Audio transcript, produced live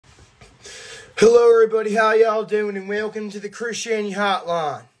Hello everybody, how y'all doing, and welcome to the Christianity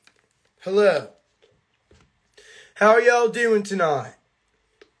Hotline. Hello. How are y'all doing tonight?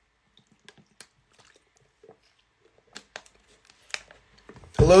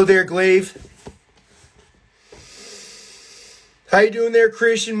 Hello there, Glaive. How you doing there,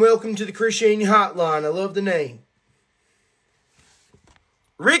 Christian? Welcome to the Christianity Hotline. I love the name.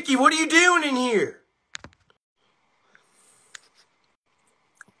 Ricky, what are you doing in here?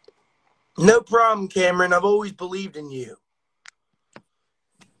 No problem, Cameron. I've always believed in you.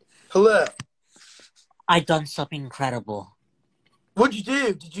 Hello. I done something incredible. What'd you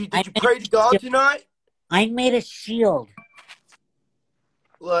do? Did you pray to God tonight? I made a shield.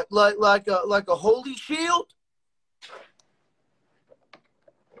 Like a holy shield?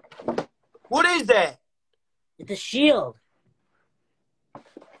 What is that? It's a shield.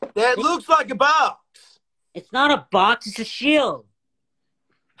 That looks like a box. It's not a box, it's a shield.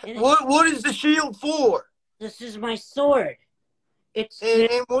 And What is the shield for? this is my sword. And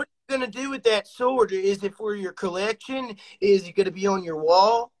what are you going to do with that sword? Is it for your collection? Is it going to be on your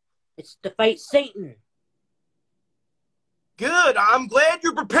wall? It's to fight Satan. Good. I'm glad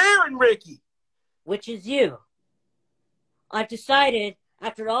you're preparing, Ricky. Which is you. I've decided,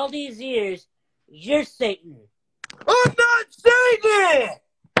 after all these years, you're Satan. I'm not Satan!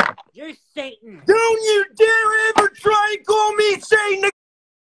 You're Satan. Don't you dare ever try and call me Satan again!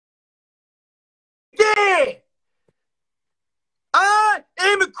 I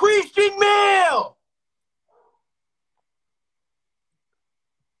am a Christian male!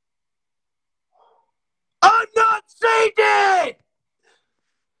 I'm not Satan!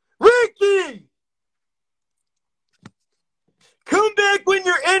 Ricky! Come back when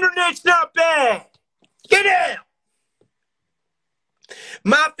your internet's not bad! Get out!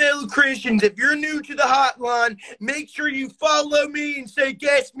 My fellow Christians, if you're new to the hotline, make sure you follow me and say,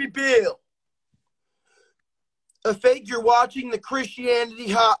 "Gas me, Bill." A fake, you're watching the Christianity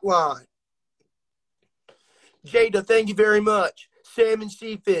Hotline. Jada, thank you very much. Salmon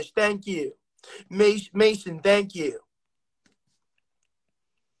Seafish, thank you. Mason, thank you.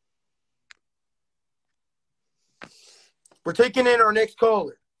 We're taking in our next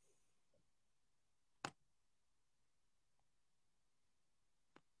caller.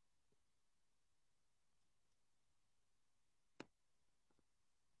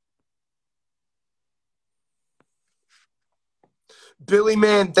 Billy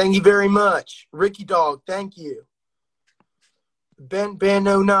Man, thank you very much. Ricky Dog, thank you.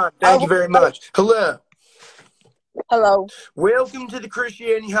 Ben09, thank you very much. Hello. Hello. Welcome to the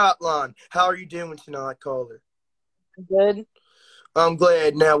Christianity Hotline. How are you doing tonight, caller? Good. I'm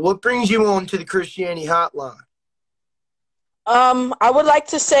glad. Now, what brings you on to the Christianity Hotline? I would like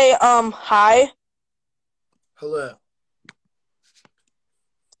to say, hi. Hello.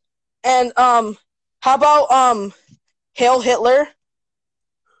 And, how about, Heil Hitler?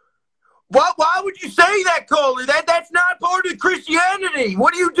 Why would you say that, caller? That's not part of Christianity.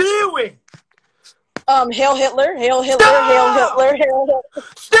 What are you doing? Heil Hitler, Heil Hitler, Stop! Heil Hitler, Heil Hitler.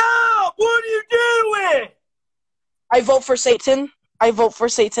 Stop! What are you doing? I vote for Satan. I vote for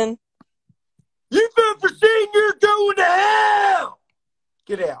Satan. You vote for Satan, you're going to hell!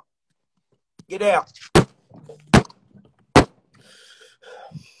 Get out. Get out.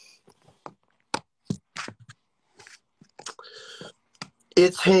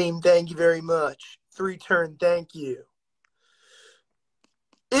 It's Haim, thank you very much. 3-turn, thank you.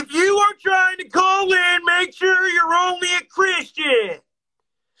 If you are trying to call in, make sure you're only a Christian.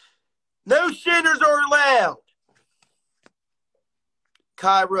 No sinners are allowed.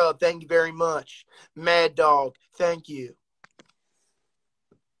 Kyra, thank you very much. Mad Dog, thank you.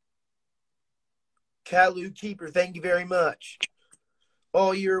 Kalu Keeper, thank you very much.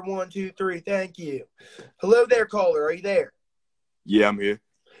 All year 1, 2, 3, thank you. Hello there, caller. Are you there? Yeah, I'm here.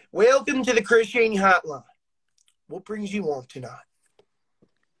 Welcome to the Christianity Hotline. What brings you on tonight?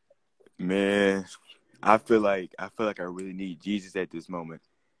 Man, I feel like I really need Jesus at this moment.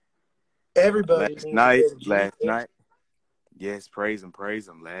 Everybody Last night. Yes, praise him.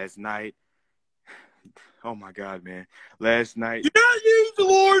 Last night. Oh my God, man. Last night. You not use the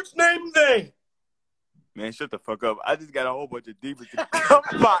Lord's name in vain. Man, shut the fuck up. I just got a whole bunch of demons to come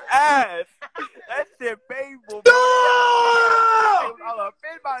my ass. That shit painful, bro. No! They was all up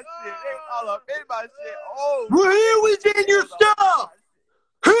in my shit. Oh. Well, who was in your stuff?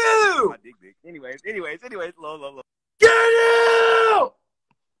 Who? My dick big. Anyways. Low. Get out!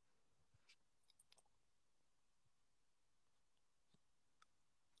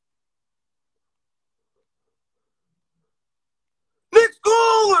 Next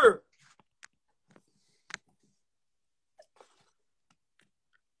caller!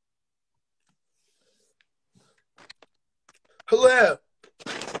 Hello.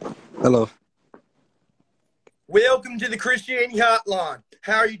 Hello. Welcome to the Christianity Hotline.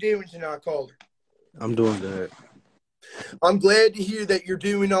 How are you doing tonight, caller? I'm doing good. I'm glad to hear that you're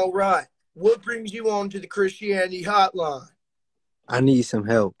doing all right. What brings you on to the Christianity Hotline? I need some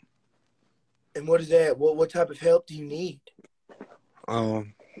help. And what is that? What type of help do you need?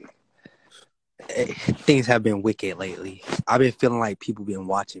 Things have been wicked lately. I've been feeling like people been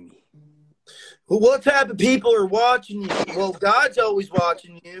watching me. Well, what type of people are watching you? Well, God's always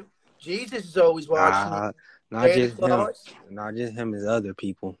watching you. Jesus is always watching you. Not Santa just him. Claus? Not just him, it's other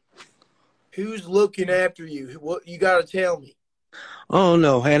people. Who's looking after you? What you got to tell me? Oh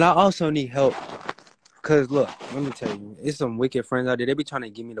no, and I also need help. Cause look, let me tell you, it's some wicked friends out there. They be trying to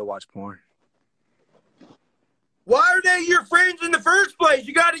get me to watch porn. Why are they your friends in the first place?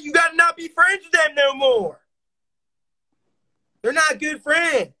 You gotta not be friends with them no more. They're not good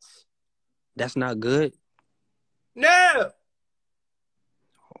friends. That's not good. No.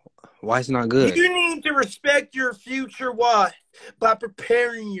 Why it's not good? You need to respect your future wife by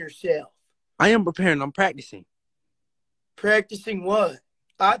preparing yourself. I am preparing. I'm practicing. Practicing what?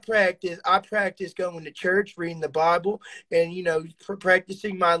 I practice going to church, reading the Bible, and,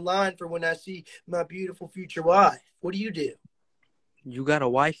 practicing my line for when I see my beautiful future wife. What do you do? You got a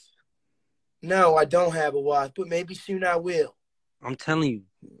wife? No, I don't have a wife, but maybe soon I will. I'm telling you,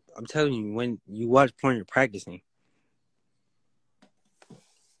 when you watch porn, you're practicing.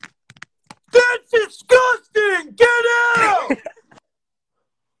 That's disgusting! Get out!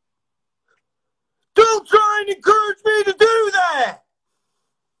 Don't try and encourage me to do that!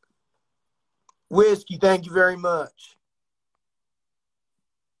 Whiskey, thank you very much.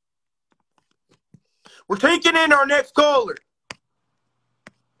 We're taking in our next caller.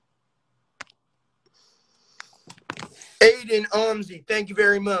 Aiden Umsey, thank you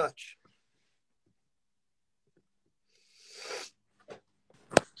very much.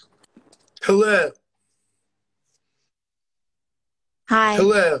 Hello. Hi.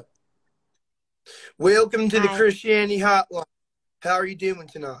 Hello. Welcome to the Hi. Christianity Hotline. How are you doing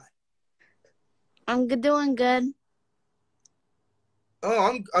tonight? I'm doing good.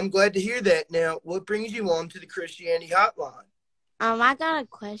 Oh, I'm glad to hear that. Now, what brings you on to the Christianity Hotline? I got a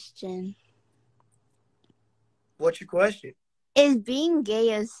question. What's your question? Is being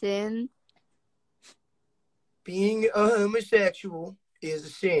gay a sin? Being a homosexual is a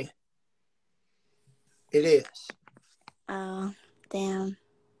sin. It is. Oh, damn.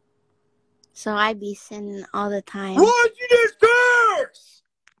 So I be sinning all the time. Why'd you just curse?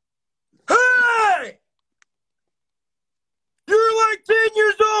 Hey! You're like 10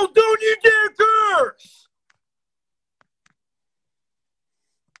 years old. Don't you dare curse!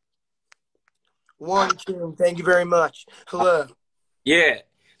 One, two. Thank you very much. Hello. Yeah.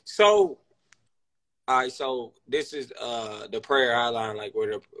 So, all right. So this is the prayer hotline, like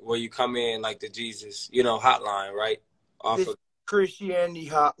where you come in, like the Jesus, hotline, right? This Christianity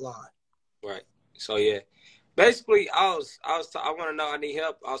Hotline. Right. So yeah. Basically, I want to know. I need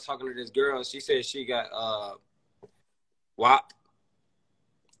help. I was talking to this girl, and she said she got WAP,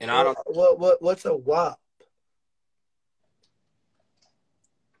 and I don't. What's a WAP?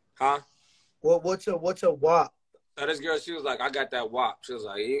 Huh? What's a WAP? So this girl, she was like, I got that WAP. She was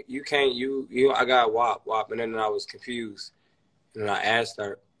like, you can't, I got WAP. And then I was confused. And I asked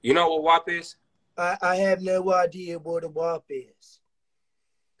her, you know what WAP is? I have no idea what a WAP is.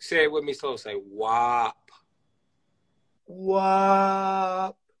 Say it with me slow. Say WAP.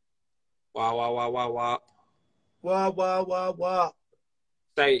 WAP. WAP. WAP, WAP, WAP.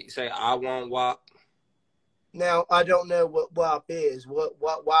 Say I want WAP. Now, I don't know what WAP is. Why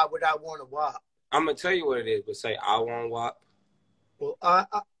would I want a WAP? I'm gonna tell you what it is, but say I want WAP. Well,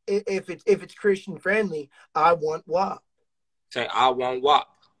 if it's Christian friendly, I want WAP. Say I want WAP.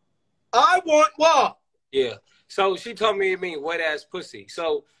 I want WAP. Yeah. So she told me it mean wet ass pussy.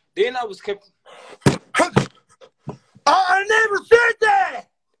 So then I was I never said that.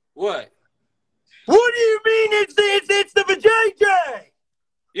 What? What do you mean it's the VagJJ?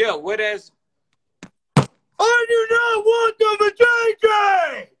 Yeah, wet ass. I do not want the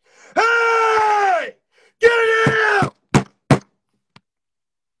VagJJ. Hey! Get out!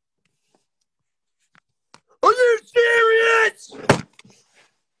 Are you serious?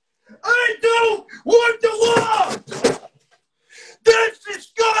 I don't want the law! That's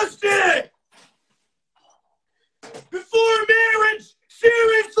disgusting! Before marriage,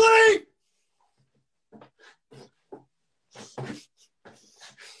 seriously?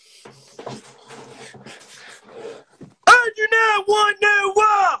 I do not want no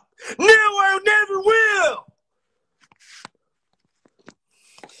WAP! No, I never will!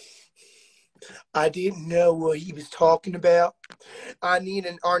 I didn't know what he was talking about. I need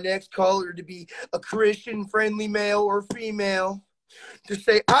our next caller to be a Christian-friendly male or female to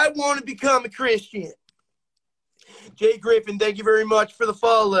say, I want to become a Christian. Jay Griffin, thank you very much for the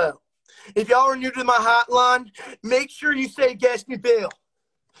follow. If y'all are new to my hotline, make sure you say Guess Me Bill.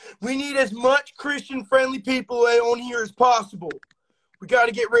 We need as much Christian-friendly people on here as possible. We got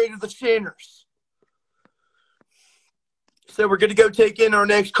to get rid of the sinners. So we're going to go take in our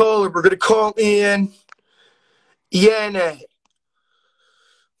next caller. We're going to call in Yana.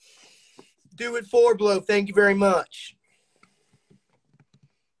 Do it for Blow. Thank you very much.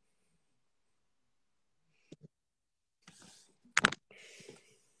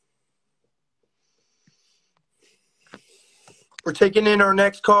 We're taking in our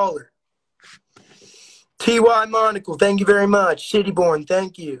next caller. T.Y. Monocle, thank you very much. Cityborn,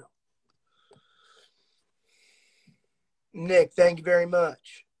 thank you. Nick, thank you very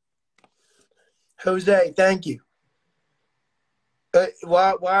much. Jose, thank you.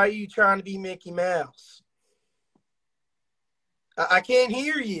 Why are you trying to be Mickey Mouse? I can't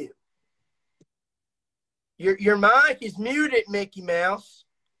hear you. Your mic is muted, Mickey Mouse.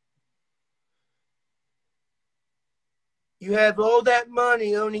 You have all that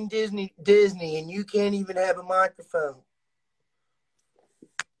money owning Disney, and you can't even have a microphone.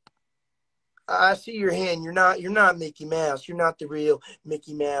 I see your hand. You're not Mickey Mouse. You're not the real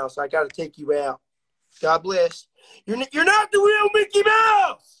Mickey Mouse. I got to take you out. God bless. You're not the real Mickey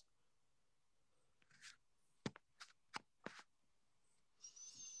Mouse.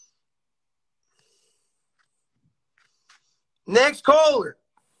 Next caller.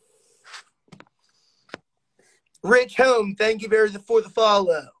 Rich Home, thank you very much for the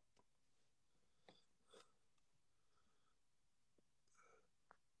follow.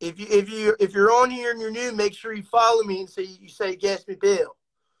 If you're on here and you're new, make sure you follow me and say Guess Me Bill.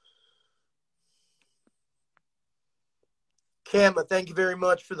 Kama, thank you very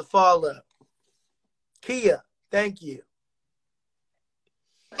much for the follow. Kia, thank you.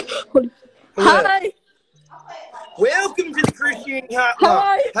 Hello. Hi. Welcome to the Christianity Hotline.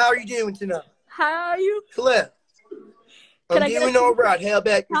 Hi. How are you doing tonight? How are you? Hello. I'm doing all right. How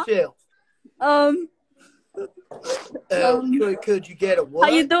about yourself? Could you get a what?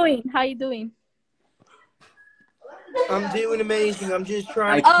 How you doing? I'm doing amazing. I'm just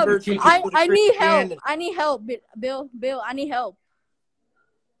trying to convert people to I need Christianity. help. I need help, Bill. I need help.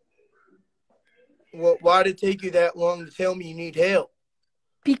 Well, why did it take you that long to tell me you need help?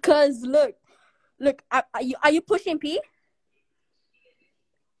 Because look. Are you pushing P?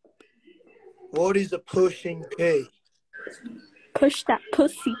 What is a pushing P? Push that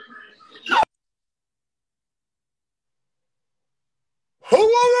pussy.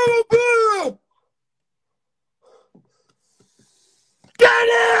 Hello, get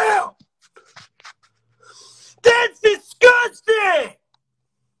out! That's disgusting!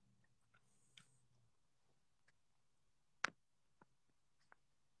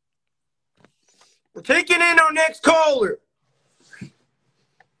 We're taking in our next caller.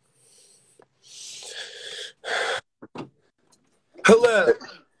 Hello.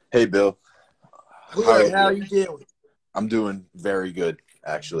 Hey, Bill. Hello, how are you doing? I'm doing very good,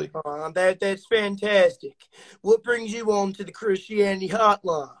 actually. That's fantastic. What brings you on to the Christianity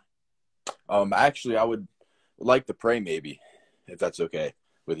Hotline? Actually, I would like to pray, maybe, if that's okay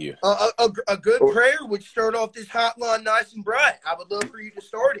with you. A good prayer would start off this hotline nice and bright. I would love for you to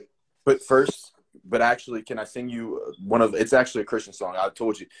start it. But actually, can I sing you it's actually a Christian song. I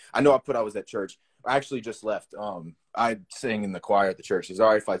told you. I know I was at church. I actually just left. I sang in the choir at the church. Is it all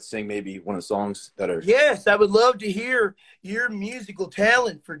right if I sing maybe one of the songs that are... Yes, I would love to hear your musical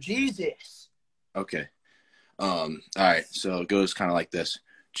talent for Jesus. Okay. All right. So it goes kind of like this.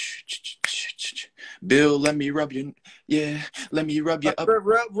 Bill, let me rub you. Yeah, let me rub you up.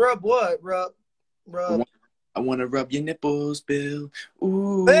 Rub what? Rub. I want to rub your nipples, Bill.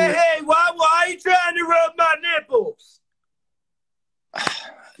 Ooh. Hey, why are you trying to rub my nipples?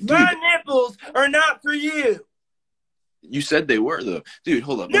 Dude, my nipples are not for you. You said they were, though. Dude,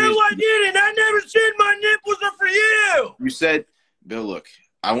 hold up. No, I didn't. I never said my nipples are for you. You said, Bill, look,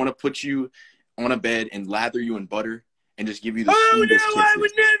 I want to put you on a bed and lather you in butter and just give you the sweetest kisses. I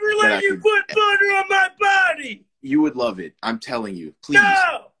would never let you put butter on my body. You would love it. I'm telling you. Please.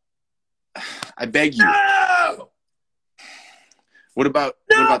 No. I beg you. No. What about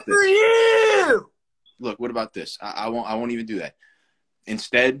not this? For you. Look, what about this? I won't even do that.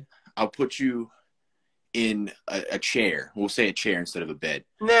 Instead, I'll put you in a chair. We'll say a chair instead of a bed.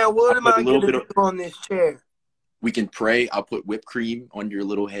 Now, what am I going to do on this chair? We can pray. I'll put whipped cream on your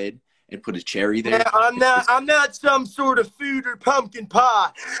little head and put a cherry there. Now, I'm not some sort of food or pumpkin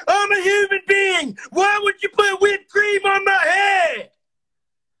pie. I'm a human being. Why would you put whipped cream on my head?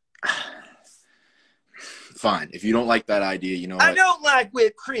 Fine. If you don't like that idea, you know what? I don't like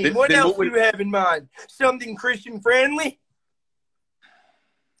whipped cream. Then- What then else what would- do you have in mind? Something Christian friendly?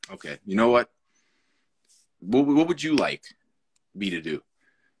 Okay. You know what? What would you like me to do?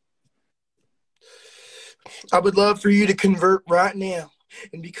 I would love for you to convert right now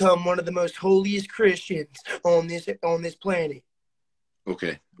and become one of the most holiest Christians on this planet.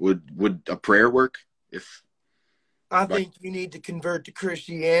 Okay. Would a prayer work? If I think you need to convert to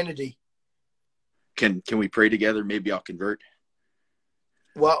Christianity. can we pray together? Maybe I'll convert.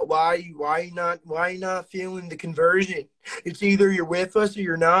 Why you not feeling the conversion? It's either you're with us or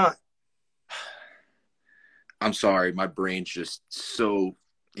you're not. I'm sorry, my brain's just so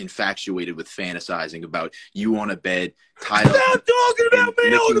infatuated with fantasizing about you on a bed, tied up. Stop talking about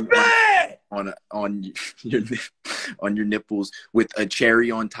me on the bed! On your nipples with a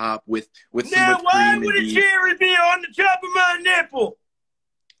cherry on top with some Now whipped why cream would and a beef. cherry be on the top of my nipple?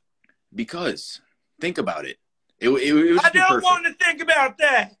 Because think about it. It would just I be don't perfect. want to think about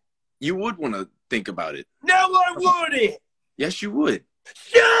that. You would want to think about it. No, I wouldn't. Yes, you would.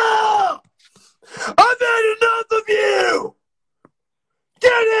 Stop! I've had enough of you!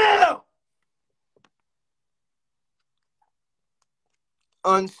 Get out!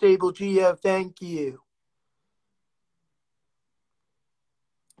 Unstable GF, thank you.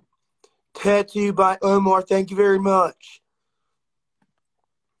 Tattoo by Omar, thank you very much.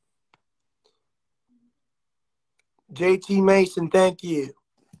 JT Mason, thank you.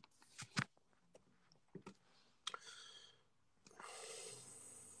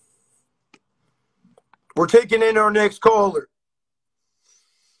 We're taking in our next caller.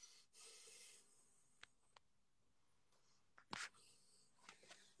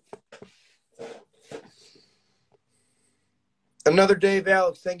 Another Dave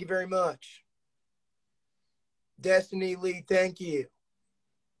Alex, thank you very much. Destiny Lee, thank you.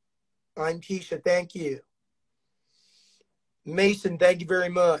 I'm Keisha, thank you. Mason, thank you very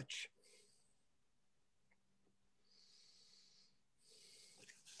much.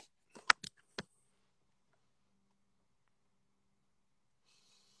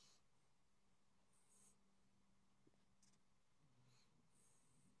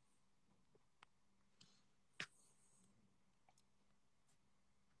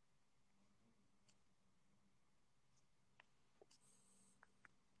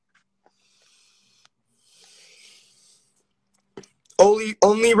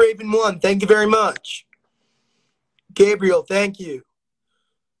 Only Raven 1, thank you very much. Gabriel, thank you.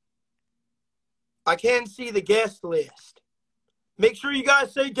 I can't see the guest list. Make sure you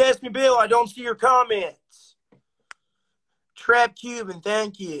guys say Guest Me Bill. I don't see your comments. Trap Cuban,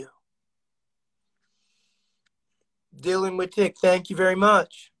 thank you. Dylan Wittick, thank you very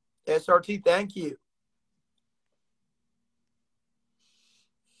much. SRT, thank you.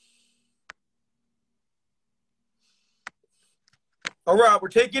 All right, we're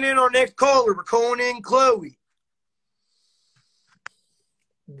taking in our next caller. We're calling in Chloe.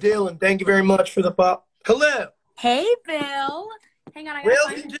 Dylan, thank you very much for the pop. Hello. Hey, Bill. Hang on, I gotta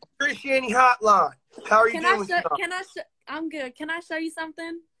Welcome find. to the Christianity Hotline. How are you doing? I'm good. Can I show you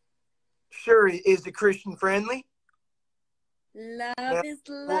something? Sure. Is the Christian friendly? Love is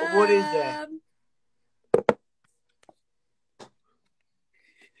love. What is that?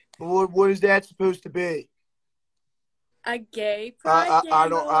 What is that supposed to be? A gay pride I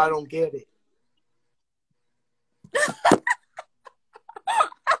don't get it.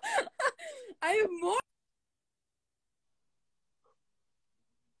 I am more.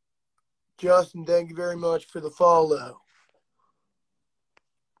 Justin, thank you very much for the follow.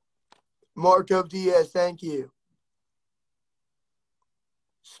 Marco Diaz, thank you.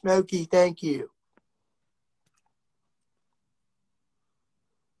 Smokey, thank you.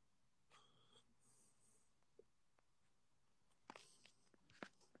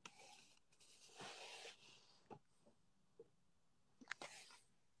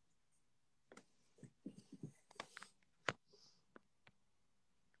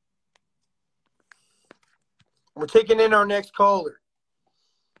 We're taking in our next caller.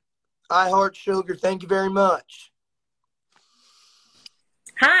 I Heart Sugar, thank you very much.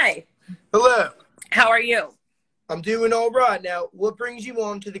 Hi. Hello. How are you? I'm doing all right. Now, what brings you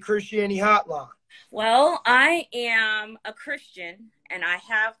on to the Christianity Hotline? Well, I am a Christian, and I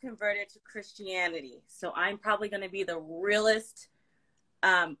have converted to Christianity. So I'm probably going to be the realest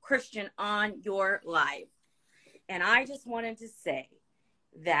Christian on your live. And I just wanted to say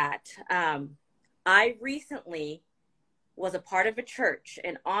that I recently was a part of a church,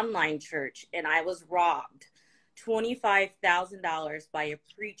 an online church, and I was robbed $25,000 by a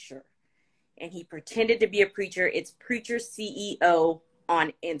preacher. And he pretended to be a preacher. It's Preacher CEO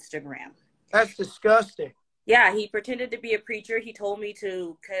on Instagram. That's disgusting. Yeah, he pretended to be a preacher. He told me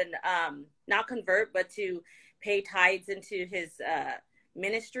to not convert, but to pay tithes into his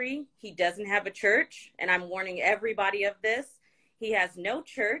ministry. He doesn't have a church, and I'm warning everybody of this. He has no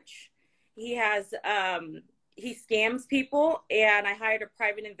church. He has he scams people, and I hired a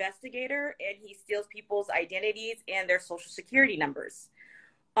private investigator, and he steals people's identities and their social security numbers.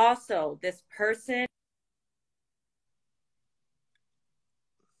 Also, this person.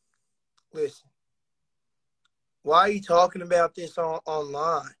 Listen, why are you talking about this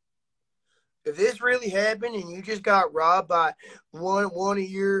online? If this really happened and you just got robbed by one of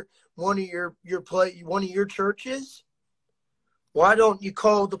your churches, why don't you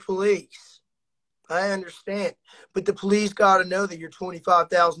call the police? I understand, but the police got to know that your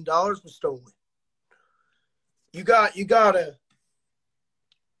 $25,000 was stolen. You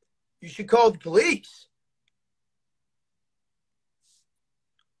should call the police.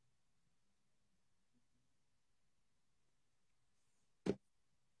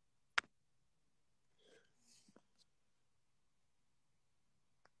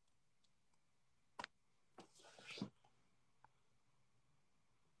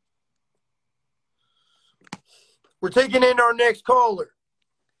 We're taking in our next caller.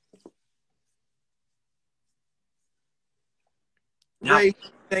 Great.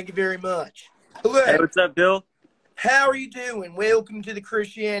 Thank you very much. Hello. Hey, what's up, Bill? How are you doing? Welcome to the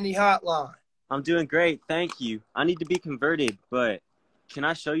Christianity Hotline. I'm doing great, thank you. I need to be converted, but can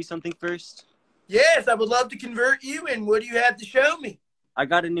I show you something first? Yes, I would love to convert you, and what do you have to show me? I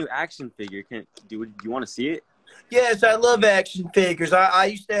got a new action figure. Do you want to see it? Yes, I love action figures. I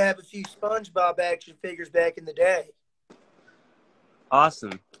used to have a few SpongeBob action figures back in the day.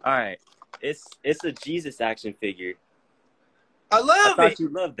 Awesome. All right. It's a Jesus action figure. I thought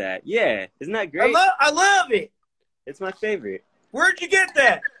you'd love that. Yeah. Isn't that great? I love it. It's my favorite. Where'd you get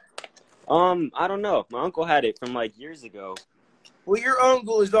that? I don't know. My uncle had it from like years ago. Well, your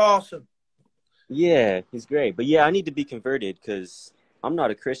uncle is awesome. Yeah, he's great. But yeah, I need to be converted because I'm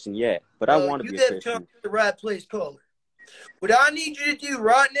not a Christian yet, but I want to be a Christian. You have come to the right place, caller. What I need you to do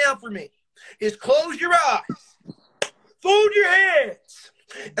right now for me is close your eyes, fold your hands,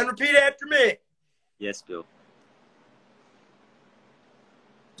 and repeat after me. Yes, Bill.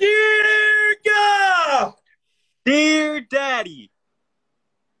 Dear God! Dear Daddy!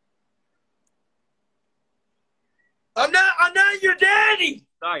 I'm not your daddy!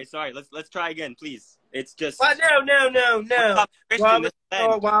 Sorry. Let's try again, please. It's just... No.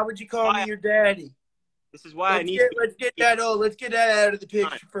 Why would you call me your daddy? This is why Let's get that out of the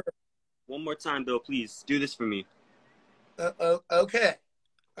picture first. One more time, Bill, please. Do this for me. Okay.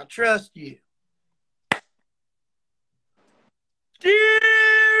 I trust you.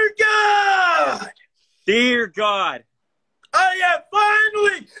 Dear God! Dear God! I have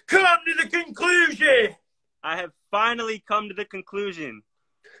finally come to the conclusion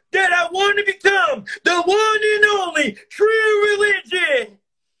that I want to become the one and only true religion.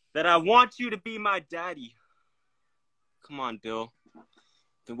 That I want you to be my daddy. Come on, Bill.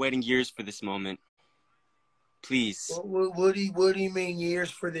 Been waiting years for this moment. Please. What do you mean years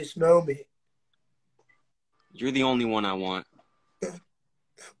for this moment? You're the only one I want.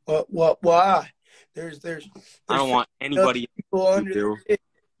 Why? There's I don't want anybody else, Bill.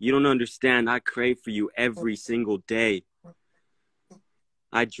 You don't understand. I crave for you every single day.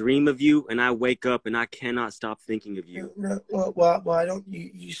 I dream of you, and I wake up, and I cannot stop thinking of you. Why don't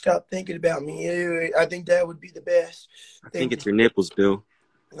you stop thinking about me? I think that would be the best. I think it's your nipples, Bill.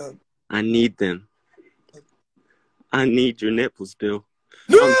 I need them. I need your nipples, Bill.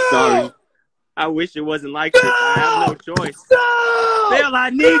 No! I'm sorry. I wish it wasn't like this. I have no choice. No! Bill, I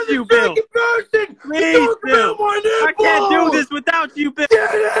need you, Bill. Please, Bill. I can't do this without you, Bill. Get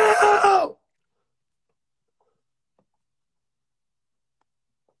out!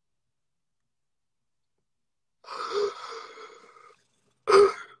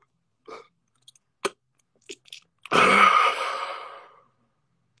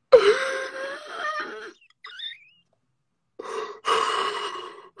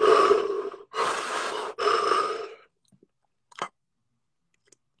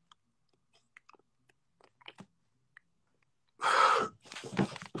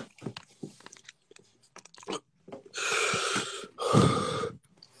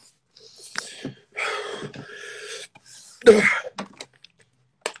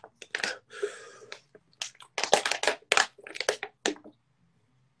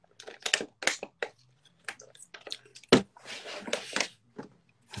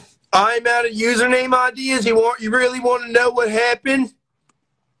 I'm out of username ideas. You really want to know what happened?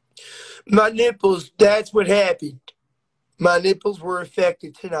 My nipples, that's what happened. My nipples were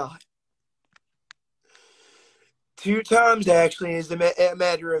affected tonight. 2 times, actually, is a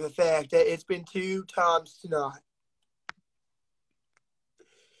matter of a fact. It's been 2 times tonight.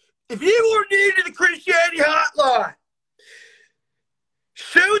 If you are new to the Christianity Hotline,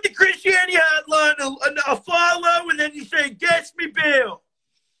 show the Christianity Hotline a follow, and then you say, "Guess me, Bill."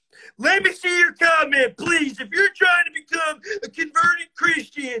 Let me see your comment, please. If you're trying to become a converted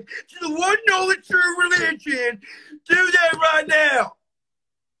Christian to the one and only true religion, do that right now.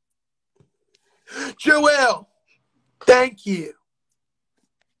 Joel, thank you.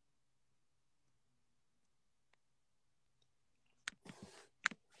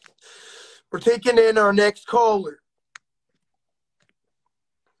 We're taking in our next caller.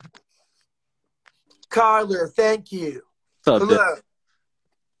 Kyler, thank you. What's up, Hello. Dad?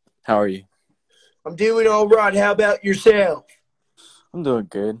 How are you? I'm doing all right. How about yourself? I'm doing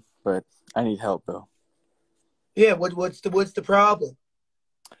good, but I need help though. Yeah, what's the problem?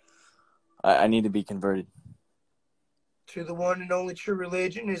 I need to be converted. To the one and only true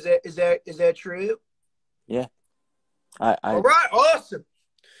religion? Is that true? Yeah. All right, awesome.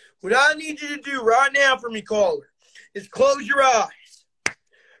 What I need you to do right now for me, caller, is close your eyes,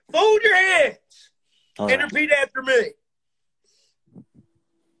 fold your hands, and repeat after me.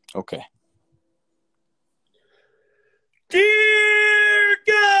 Okay. Dear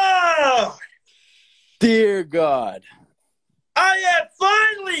God, Dear God, I have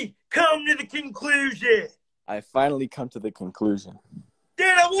finally come to the conclusion I finally come to the conclusion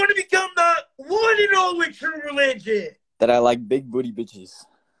that I want to become the one and only true religion. that I like big booty bitches.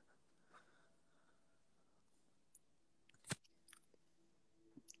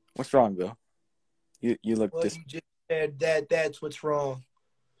 What's wrong, Bill? You look Well, you just said that's what's wrong.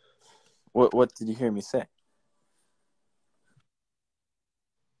 What did you hear me say?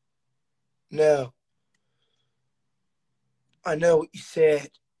 No. I know what you said.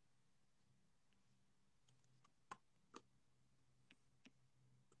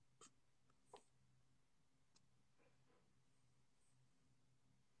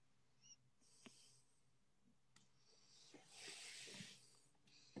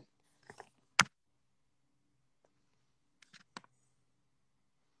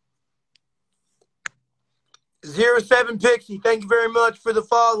 #07 Pixie, thank you very much for the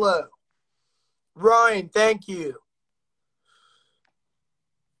follow. Ryan, thank you.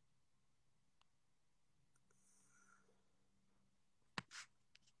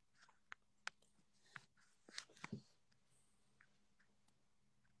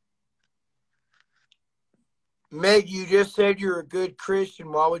 Meg, you just said you're a good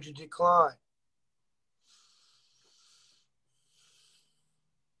Christian. Why would you decline?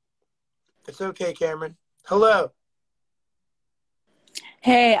 It's okay, Cameron. Hello.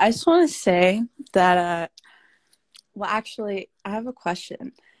 Hey, I just want to say that, well, actually, I have a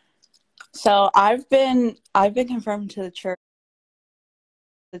question. So I've been confirmed to the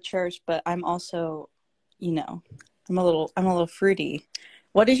church, but I'm also, I'm a little fruity.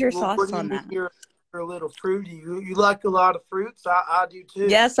 What is your thoughts on that? You're a little fruity. You like a lot of fruits? I do too.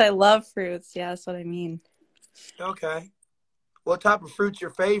 Yes, I love fruits. Yeah, that's what I mean. Okay. What type of fruit's your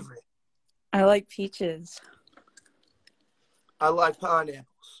favorite? I like peaches. I like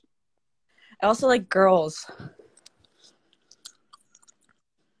pineapples. I also like girls.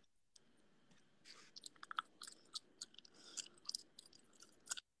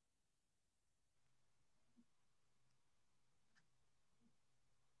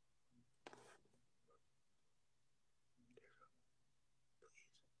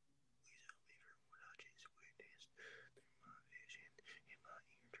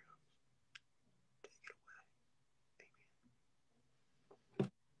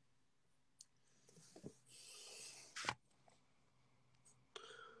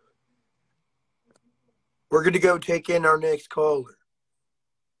 We're going to go take in our next caller.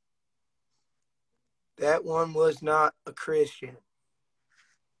 That one was not a Christian.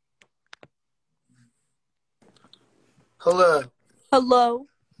 Hello. Hello.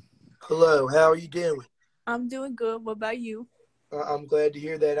 Hello. How are you doing? I'm doing good. What about you? I'm glad to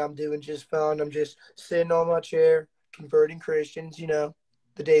hear that. I'm doing just fine. I'm just sitting on my chair, converting Christians, the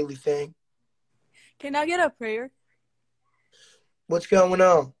daily thing. Can I get a prayer? What's going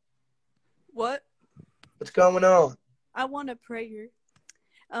on? What? What's going on? I want a prayer.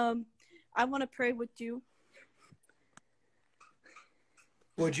 I want to pray with you.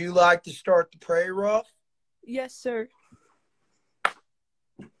 Would you like to start the prayer off? Yes, sir.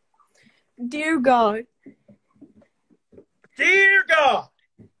 Dear God. Dear God.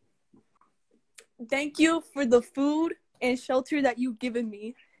 Thank you for the food and shelter that you've given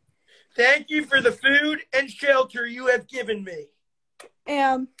me. Thank you for the food and shelter you have given me.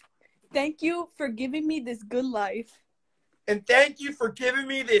 And thank you for giving me this good life. And thank you for giving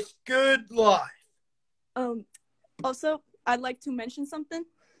me this good life. Also, I'd like to mention something.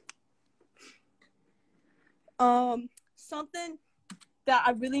 Something that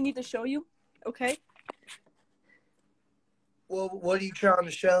I really need to show you, okay? Well, what are you trying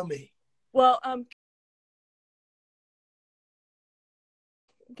to show me? Well,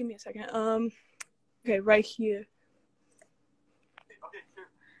 give me a second. Okay, right here.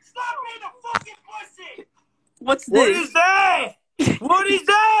 Stop being a fucking pussy! What's this? What is that? What is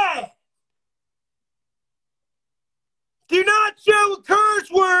that? Do not show a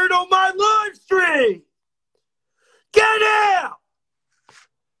curse word on my live stream! Get out!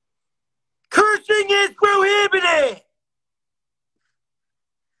 Cursing is prohibited!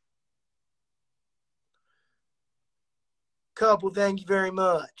 Couple, thank you very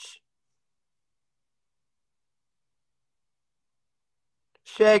much.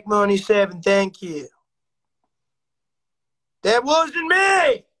 Shaq Money 7, thank you. That wasn't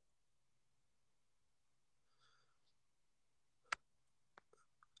me!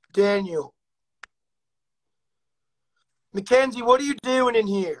 Daniel. Mackenzie, what are you doing in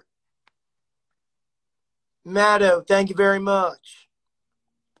here? Maddo, thank you very much.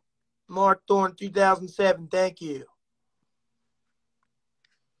 Mark Thorne 2007, thank you.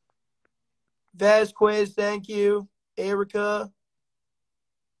 Vasquez, thank you. Erica.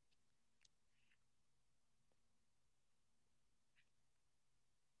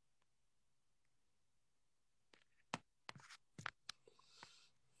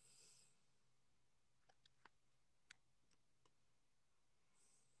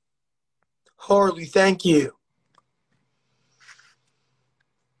 Harley, thank you.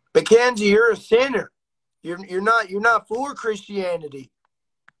 Mackenzie, you're a sinner. You're not for Christianity.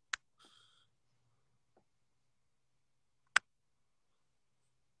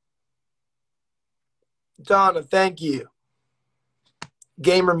 Donna, thank you.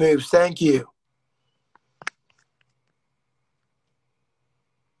 Gamer Moves, thank you.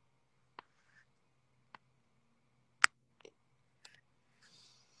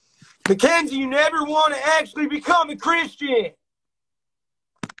 Mackenzie, you never want to actually become a Christian.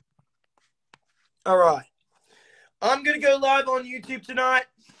 All right. I'm going to go live on YouTube tonight.